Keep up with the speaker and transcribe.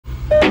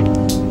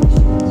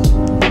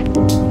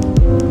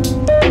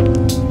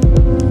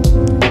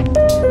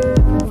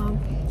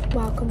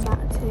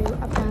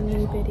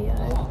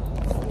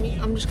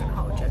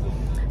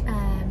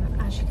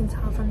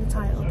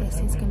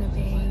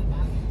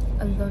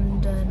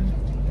London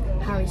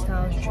Harry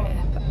Styles trip.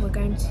 We're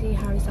going to see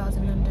Harry Styles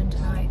in London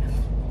tonight.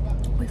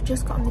 We've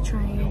just got on the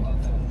train,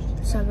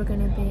 so we're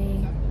gonna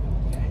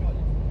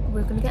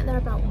get there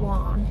about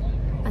 1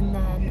 and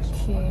then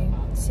queue,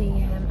 see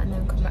him, and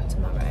then come back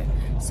tomorrow.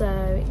 So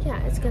yeah,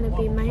 it's gonna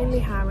be mainly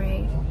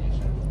Harry,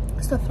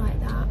 stuff like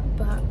that,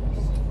 but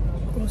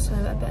also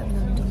a bit of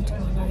London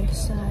tomorrow.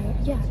 So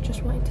yeah,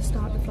 just wanted to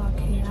start the vlog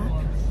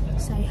here,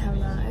 say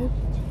hello,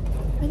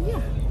 and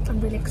yeah,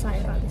 I'm really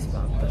excited about this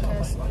vlog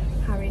because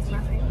Harry is my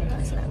favourite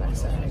person ever,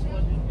 so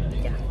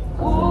yeah.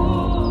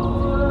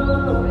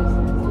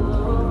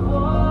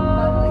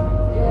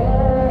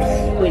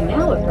 We're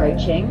now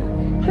approaching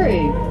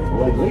Crewe.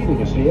 When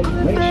leaving us here,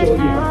 make sure you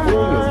have all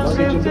your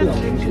luggage and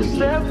belongings with you.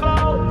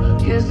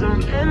 Yes,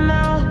 I'm in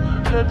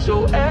now. Let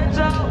your act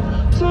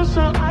out. To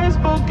some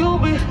iceberg, you'll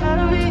be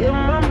heavy in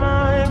my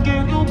mind.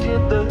 Can you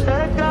get the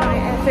heck out?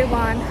 Right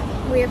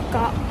everyone, we have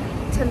got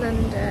to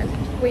London.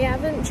 We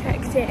haven't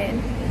checked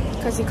in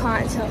because you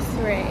can't until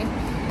 3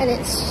 and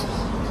it's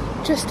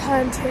just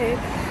turned 2.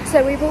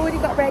 So we've already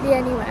got ready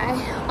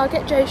anyway. I'll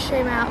get Joe to show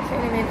you my outfit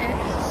in a minute.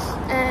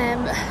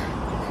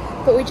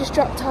 But we just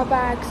dropped our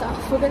bags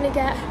off. We're gonna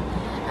get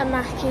a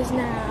Mackey's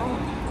now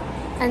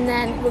and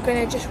then we're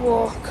gonna just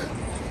walk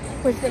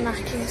with the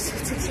Mackey's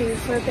to queue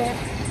for a bit.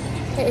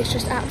 It is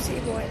just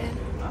absolutely boiling.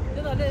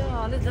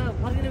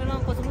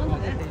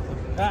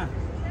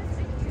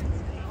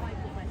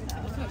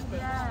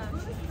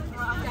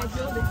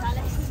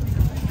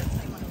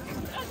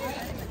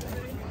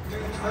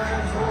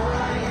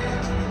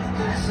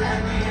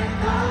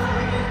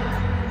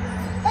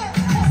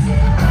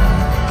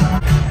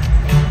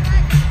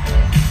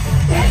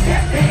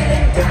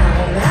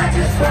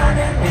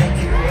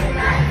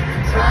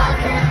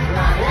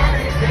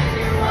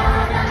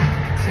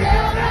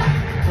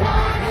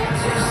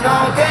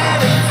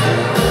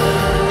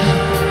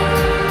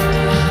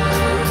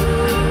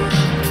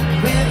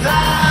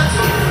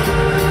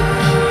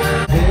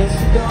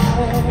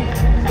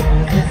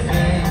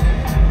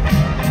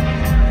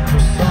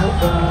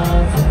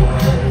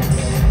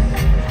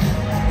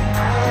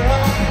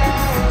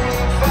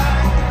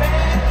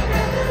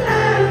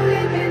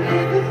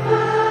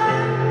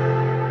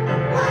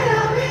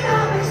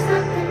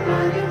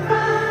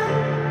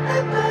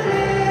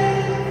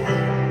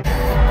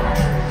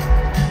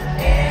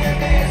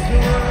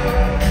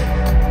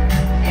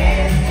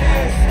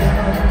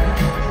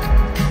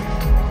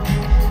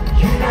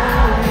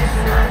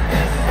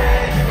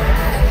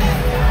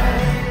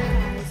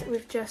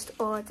 Just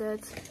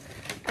ordered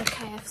a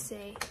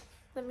KFC.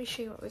 Let me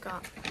show you what we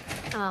got.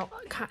 I'll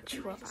catch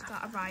you up. Just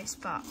got a rice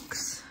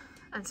box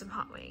and some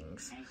hot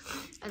wings,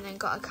 and then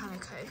got a can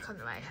of Coke on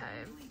the way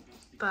home.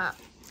 But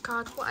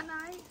God, what a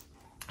night!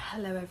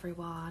 Hello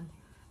everyone.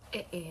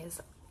 It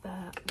is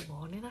the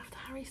morning after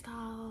Harry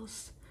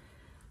Styles.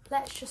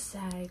 Let's just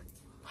say,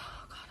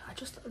 oh God, I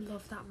just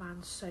love that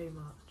man so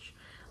much.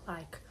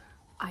 Like,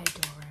 I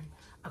adore him.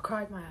 I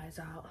cried my eyes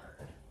out,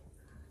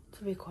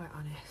 to be quite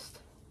honest,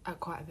 at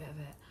quite a bit of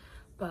it,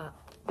 but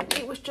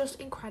it was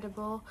just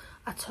incredible.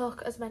 I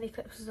took as many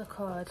clips as I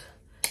could.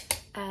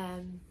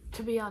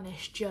 To be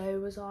honest, Joe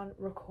was on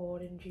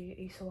recording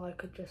duty, so I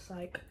could just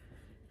like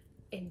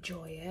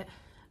enjoy it.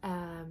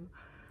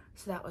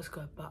 So that was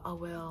good, but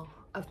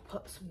I've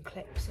put some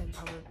clips in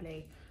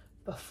probably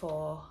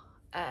before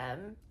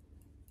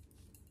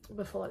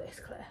this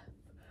clip.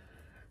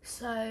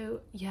 So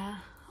yeah,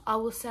 I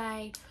will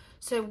say,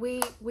 so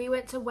we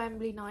went to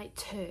Wembley night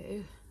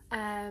 2.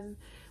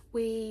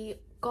 We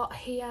got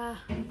here,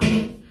 I'm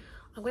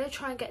going to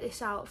try and get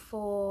this out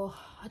for,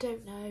 I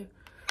don't know,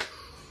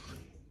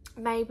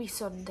 maybe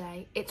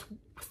Sunday. It's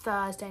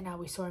Thursday now,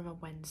 we saw him on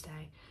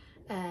Wednesday.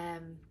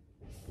 I'm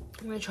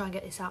going to try and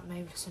get this out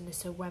maybe for Sunday,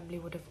 so Wembley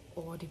would have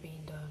already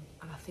been done,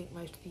 and I think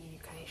most of the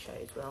UK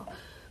shows will.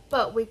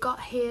 But we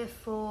got here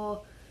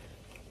for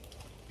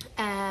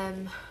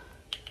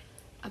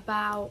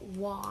about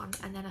 1,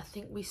 and then I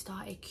think we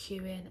started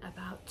queuing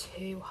about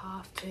 2,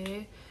 half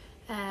 2.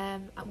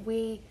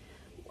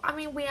 I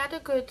mean, we had a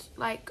good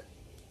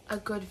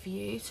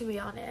view, to be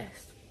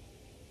honest.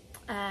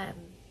 Sorry,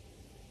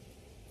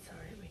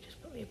 let me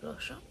just put my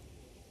blush on.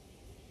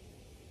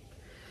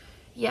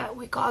 Yeah,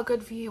 we got a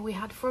good view. We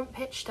had front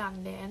pitch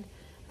standing.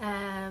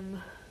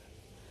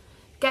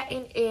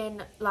 Getting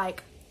in,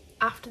 like,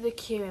 after the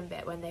queuing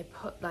bit, when they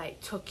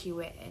took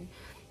you in,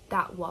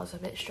 that was a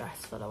bit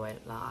stressful, I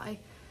won't lie.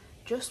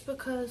 Just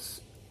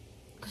because,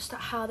 just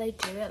how they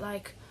do it,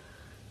 like,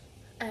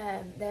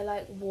 they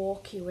like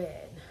walk you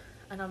in,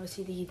 and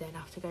obviously you then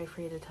have to go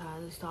through the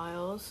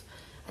turnstiles,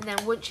 and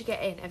then once you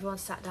get in, everyone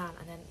sat down,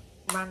 and then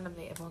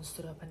randomly everyone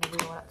stood up, and then we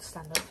all had to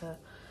stand up for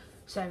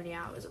so many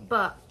hours.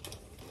 But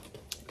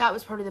that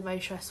was probably the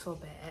most stressful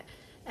bit.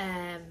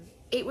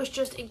 It was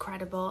just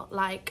incredible.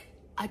 Like,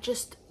 I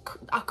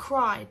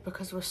cried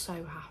because I was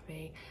so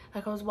happy.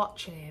 Like, I was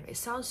watching him. It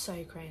sounds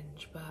so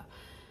cringe, but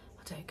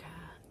I don't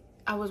care.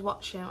 I was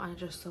watching him and I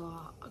just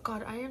thought, oh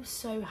God, I am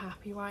so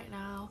happy right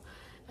now.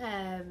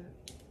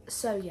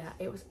 So yeah,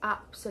 it was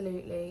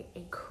absolutely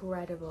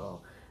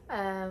incredible.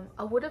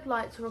 I would have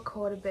liked to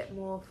record a bit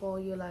more for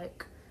you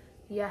like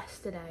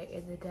yesterday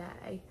in the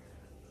day,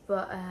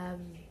 but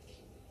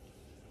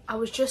I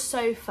was just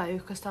so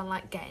focused on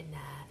like getting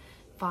there,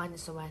 finding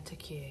somewhere to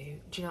queue,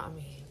 do you know what I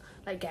mean,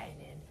 like getting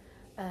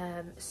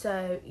in.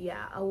 So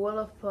yeah, I will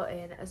have put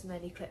in as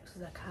many clips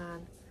as I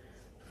can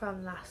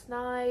from last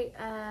night.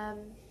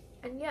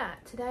 And yeah,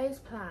 today's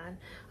plan,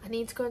 I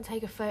need to go and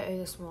take a photo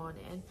this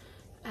morning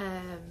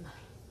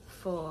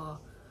for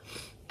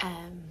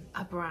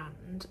a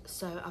brand.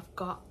 So I've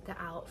got the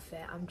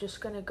outfit. I'm just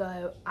gonna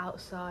go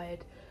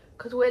outside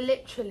because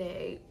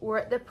we're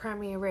at the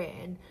Premier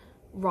Inn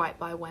right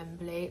by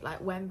Wembley. Like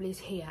Wembley's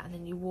here, and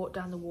then you walk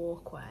down the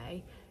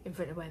walkway in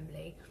front of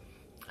Wembley,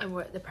 and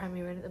we're at the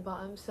Premier Inn at the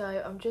bottom. So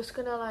I'm just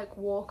gonna like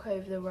walk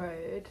over the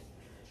road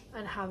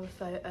and have a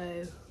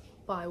photo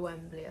by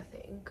Wembley, I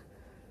think.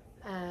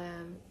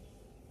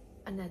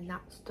 And then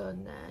that's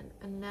done then,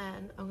 and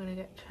then I'm gonna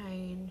get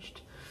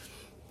changed,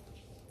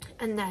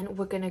 and then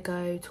we're gonna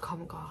go to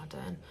Covent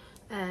Garden.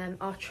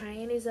 Our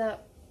train is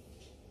at,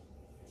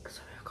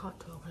 sorry I can't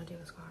talk when I do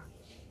this, car.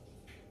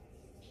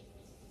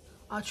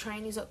 Our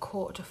train is at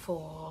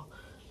 4:45.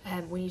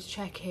 We need to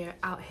check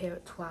out here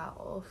at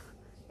 12.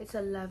 It's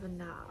 11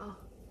 now,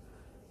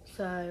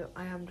 so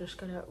I am just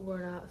gonna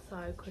run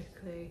outside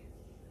quickly,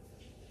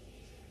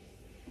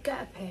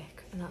 get a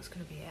pic, and that's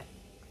gonna be it.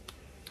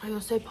 I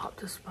also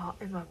popped a spot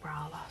in my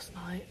brow last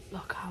night.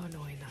 Look how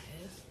annoying that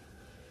is.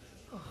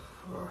 Oh,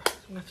 I'm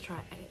gonna have to try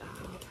and edit that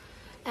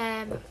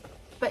out.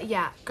 But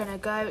yeah, gonna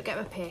go get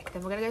my pic,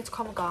 then we're gonna go to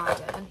Covent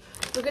Garden.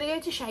 We're gonna go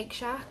to Shake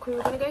Shack. We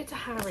were gonna go to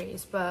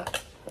Harry's,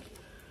 but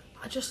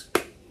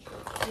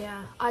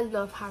yeah, I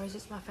love Harry's,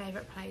 it's my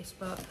favourite place,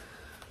 but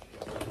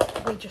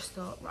we just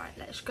thought, right,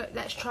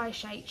 let's try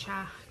Shake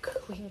Shack.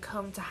 We can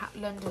come to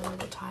London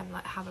another time,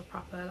 like have a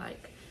proper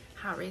like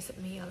Harry's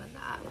meal and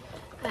that.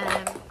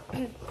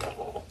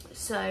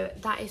 So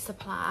that is the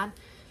plan.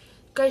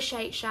 Go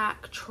Shake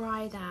Shack,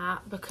 try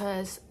that,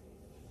 because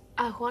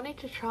I wanted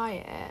to try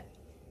it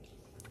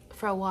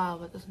for a while,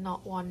 but there's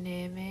not one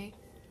near me,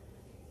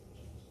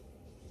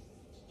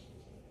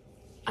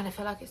 and I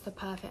feel like it's the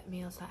perfect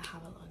meal to like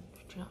have at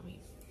lunch, do you know what I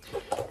mean?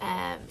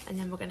 And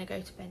then we're gonna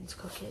go to Ben's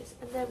Cookies,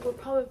 and then we're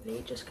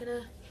probably just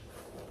gonna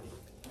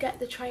get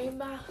the train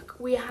back.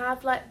 We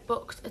have like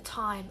booked a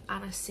time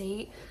and a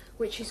seat,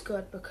 which is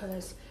good,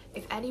 because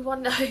if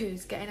anyone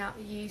knows getting out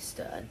of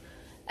Euston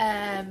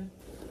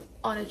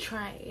on a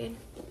train,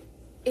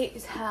 it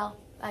is hell.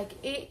 Like,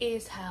 it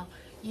is hell.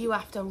 You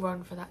have to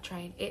run for that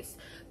train. It's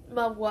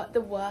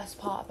the worst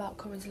part about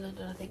coming to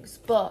London, I think.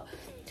 But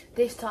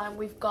this time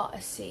we've got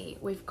a seat.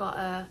 We've got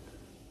a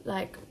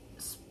like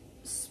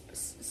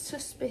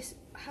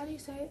how do you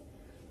say it?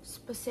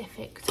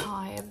 Specific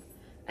time.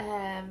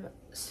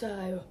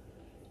 So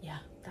yeah,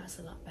 that's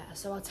a lot better.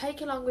 So I'll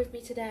take it along with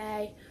me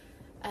today.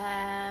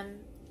 And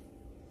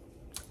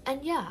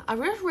yeah, I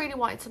just really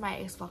wanted to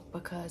make this vlog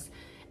because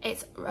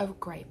it's a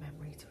great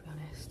memory, to be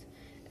honest.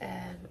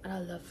 And I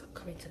love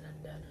coming to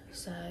London.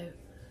 So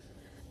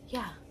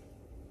yeah,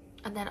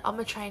 and then on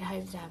my train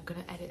home today, I'm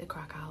gonna edit the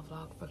Krakow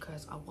vlog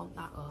because I want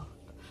that up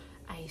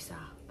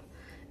ASAP.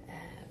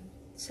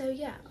 So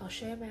yeah, I'll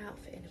show you my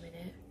outfit in a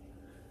minute,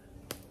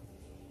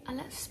 and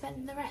let's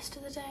spend the rest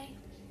of the day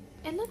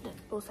in London.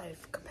 Also,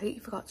 completely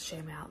forgot to show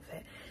you my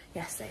outfit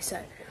yesterday,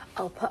 so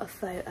I'll put a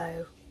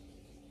photo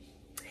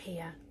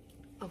here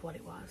of what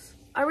it was.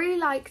 I really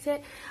liked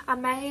it. I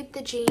made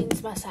the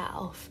jeans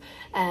myself.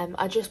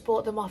 I just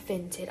bought them off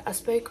Vinted. I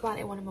spoke about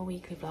it in one of my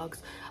weekly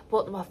vlogs.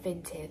 Bought them off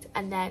Vinted,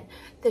 and then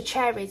the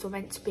cherries were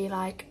meant to be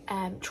like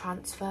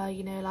transfer,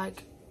 you know,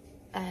 like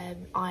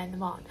iron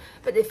them on,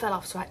 but they fell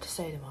off, so I had to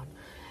sew them on.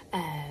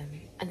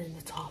 And then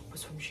the top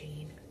was from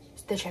Shein.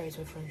 The cherries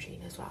were from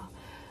Shein as well.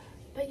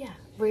 But yeah,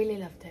 really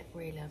loved it,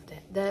 really loved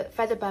it. The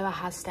feather boa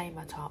has stained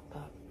my top,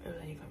 but it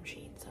was only from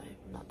Shein, so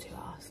I'm not too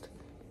arsed.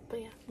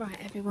 But yeah. Right,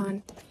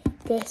 everyone,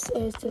 this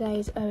is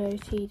today's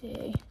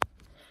OOTD.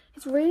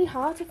 It's really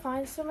hard to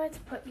find somewhere to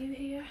put you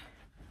here.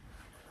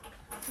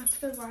 I have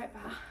to go right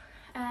back.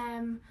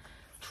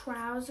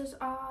 Trousers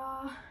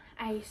are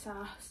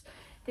ASOS.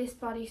 This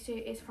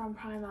bodysuit is from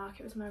Primark.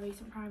 It was my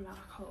recent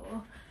Primark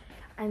haul.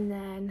 And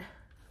then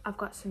I've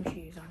got some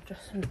shoes on,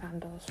 just some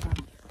sandals from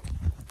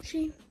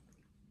Shein.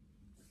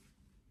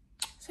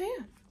 So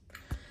yeah,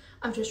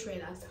 I've just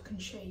realised I can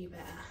show you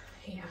better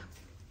here.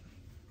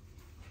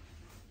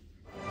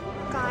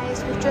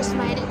 Guys, we've just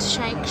made it to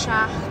Shake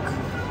Shack.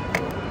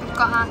 We've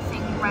got our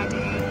thing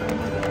ready.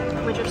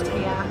 We're just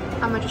here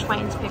and we're just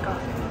waiting to pick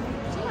up.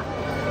 So yeah.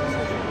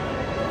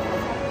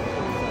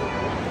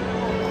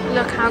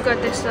 Look how good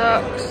this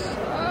looks.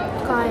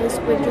 Guys,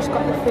 we've just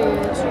got the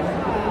food.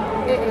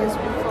 It is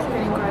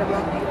fucking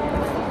incredible.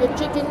 The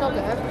chicken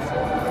nuggets.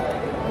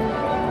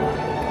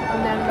 And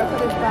then look at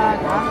this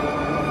burger.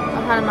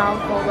 I've had a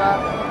mouthful, but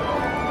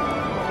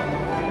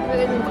it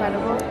is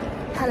incredible.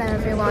 Hello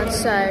everyone,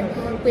 so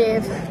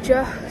we've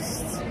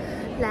just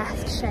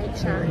left Shake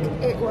Shack.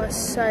 It was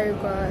so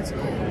good,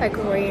 like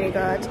really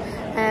good.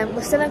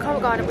 We're still in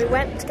Covent Garden. We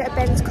went to get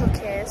Ben's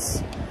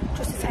Cookies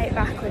just to take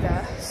back with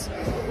us.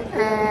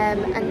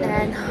 And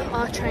then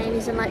our train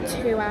is in like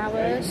 2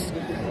 hours,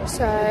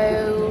 so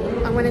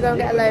I'm gonna go and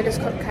get a load of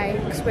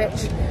cupcakes,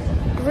 which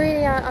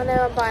really I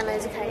know I'm buying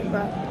loads of cake,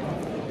 but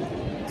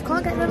I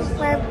can't get them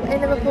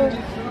in Liverpool,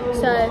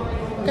 so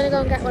I'm gonna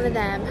go and get one of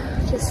them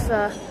just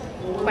for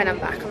when I'm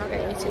back. I'm not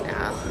going to eat it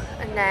now.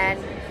 And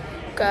then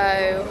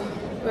go,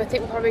 I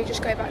think we'll probably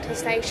just go back to the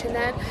station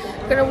then.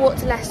 I'm going to walk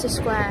to Leicester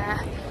Square,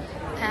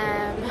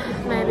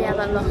 maybe have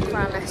a look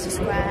around Leicester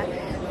Square,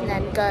 and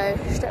then go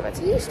straight back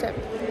to Euston.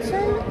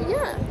 So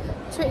yeah,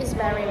 so it is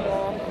very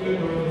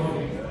warm.